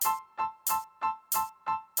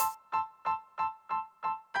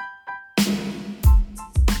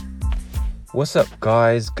What's up,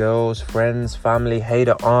 guys, girls, friends, family,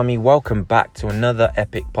 Hader Army? Welcome back to another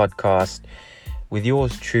epic podcast with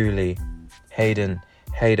yours truly, Hayden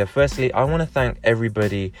Hader. Firstly, I want to thank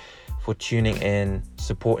everybody for tuning in,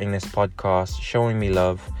 supporting this podcast, showing me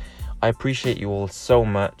love. I appreciate you all so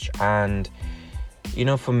much. And,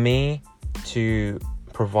 for me to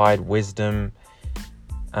provide wisdom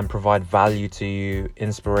and provide value to you,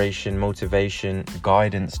 inspiration, motivation,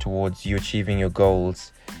 guidance towards you achieving your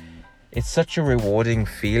goals, it's such a rewarding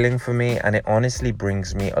feeling for me, and it honestly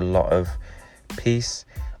brings me a lot of peace,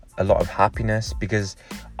 a lot of happiness, because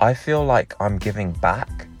I feel like I'm giving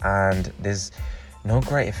back, and there's no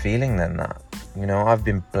greater feeling than that. I've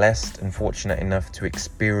been blessed and fortunate enough to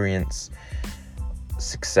experience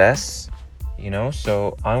success,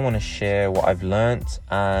 so I want to share what I've learnt,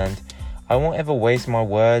 and I won't ever waste my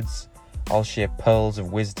words. I'll share pearls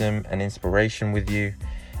of wisdom and inspiration with you,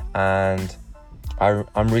 and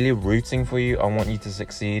I'm really rooting for you. I want you to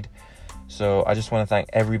succeed. So I just want to thank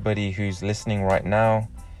everybody who's listening right now.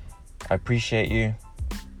 I appreciate you.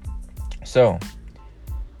 So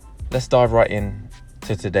let's dive right in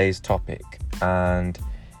to today's topic. And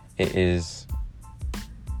it is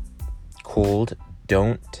called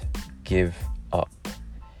Don't Give Up.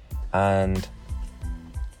 And,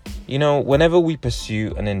 whenever we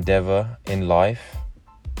pursue an endeavor in life,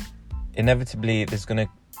 inevitably there's going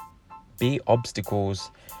to be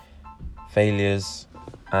obstacles, failures,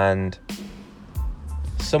 and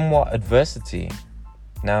somewhat adversity.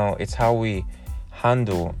 Now, it's how we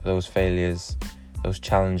handle those failures, those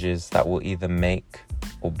challenges, that will either make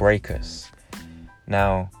or break us.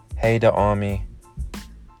 Now, Hader Army,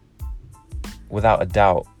 without a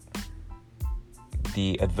doubt,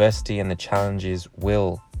 the adversity and the challenges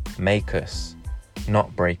will make us,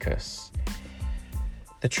 not break us.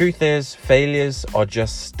 The truth is, failures are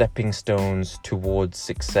just stepping stones towards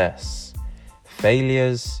success.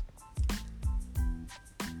 Failures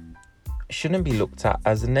shouldn't be looked at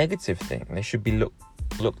as a negative thing. They should be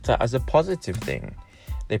looked at as a positive thing.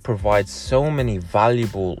 They provide so many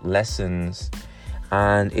valuable lessons,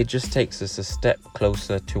 and it just takes us a step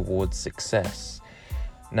closer towards success.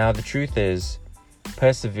 Now, the truth is,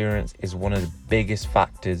 perseverance is one of the biggest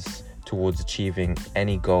factors towards achieving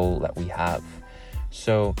any goal that we have.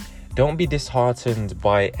 So don't be disheartened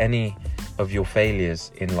by any of your failures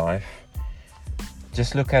in life.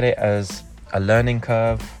 Just look at it as a learning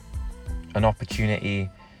curve, an opportunity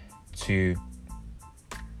to,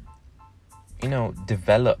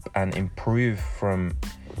 develop and improve from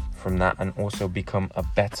that, and also become a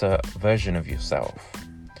better version of yourself.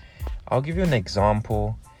 I'll give you an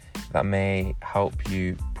example that may help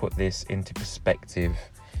you put this into perspective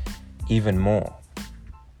even more.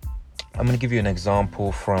 I'm going to give you an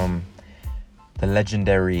example from the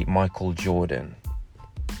legendary Michael Jordan.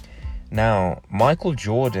 Now, Michael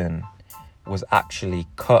Jordan was actually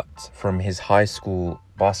cut from his high school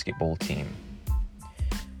basketball team.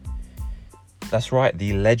 That's right,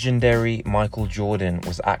 the legendary Michael Jordan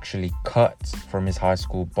was actually cut from his high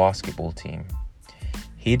school basketball team.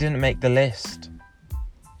 He didn't make the list.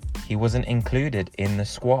 He wasn't included in the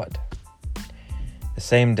squad. The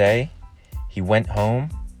same day, he went home.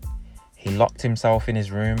 He locked himself in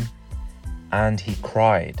his room and he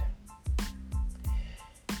cried.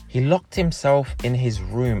 He locked himself in his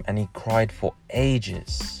room and he cried for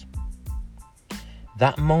ages.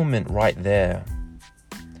 That moment right there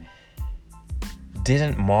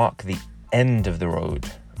didn't mark the end of the road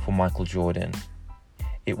for Michael Jordan.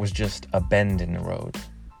 It was just a bend in the road.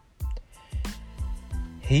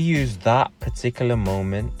 He used that particular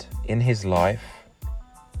moment in his life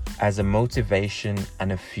as a motivation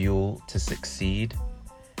and a fuel to succeed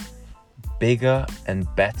bigger and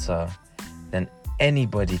better than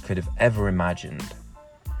anybody could have ever imagined.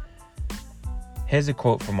 Here's a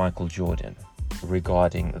quote from Michael Jordan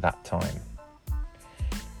regarding that time.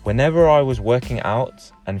 Whenever I was working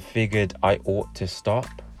out and figured I ought to stop,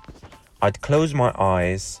 I'd close my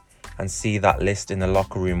eyes and see that list in the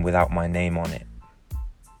locker room without my name on it.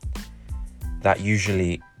 That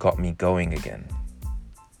usually got me going again.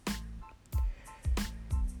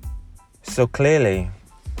 So clearly,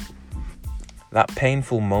 that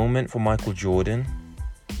painful moment for Michael Jordan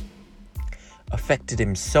affected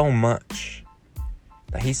him so much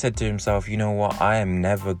that he said to himself, you know what, I am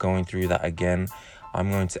never going through that again. I'm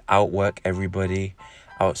going to outwork everybody,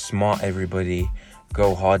 outsmart everybody,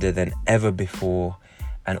 go harder than ever before.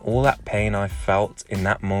 And all that pain I felt in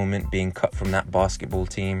that moment being cut from that basketball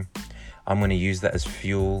team, I'm going to use that as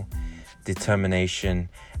fuel, determination,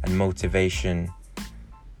 and motivation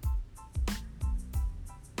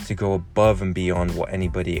to go above and beyond what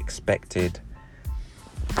anybody expected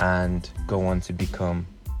and go on to become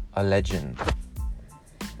a legend.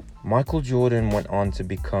 Michael Jordan went on to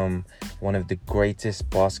become one of the greatest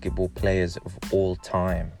basketball players of all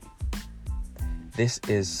time. This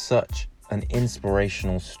is such an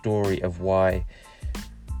inspirational story of why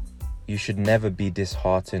you should never be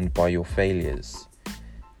disheartened by your failures.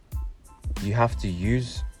 You have to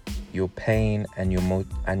use your pain and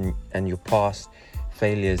your past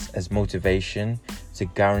failures as motivation to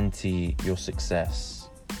guarantee your success.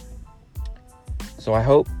 So I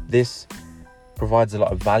hope this provides a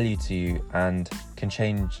lot of value to you and can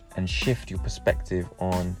change and shift your perspective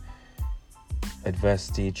on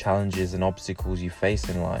adversity, challenges, and obstacles you face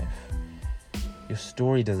in life. Your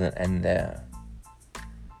story doesn't end there.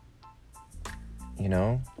 You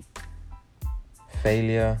know,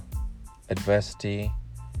 failure, adversity,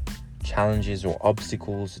 challenges, or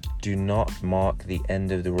obstacles do not mark the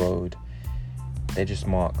end of the road. They just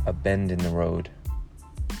mark a bend in the road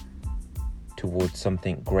towards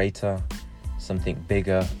something greater, something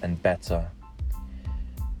bigger and better.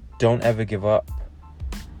 Don't ever give up.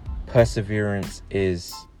 Perseverance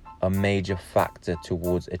is a major factor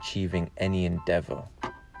towards achieving any endeavor.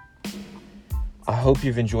 I hope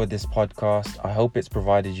you've enjoyed this podcast. I hope it's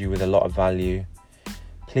provided you with a lot of value.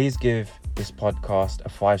 Please give this podcast a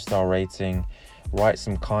 5-star rating. Write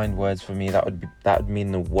some kind words for me. That would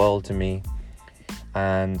mean the world to me.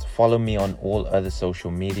 And follow me on all other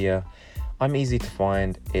social media. I'm easy to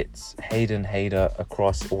find. It's Hayden Hader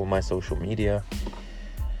across all my social media.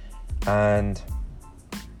 And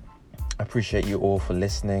I appreciate you all for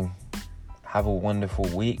listening. Have a wonderful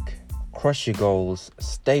week. Crush your goals.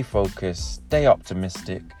 Stay focused. Stay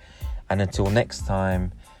optimistic. And until next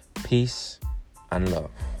time, peace and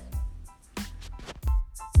love.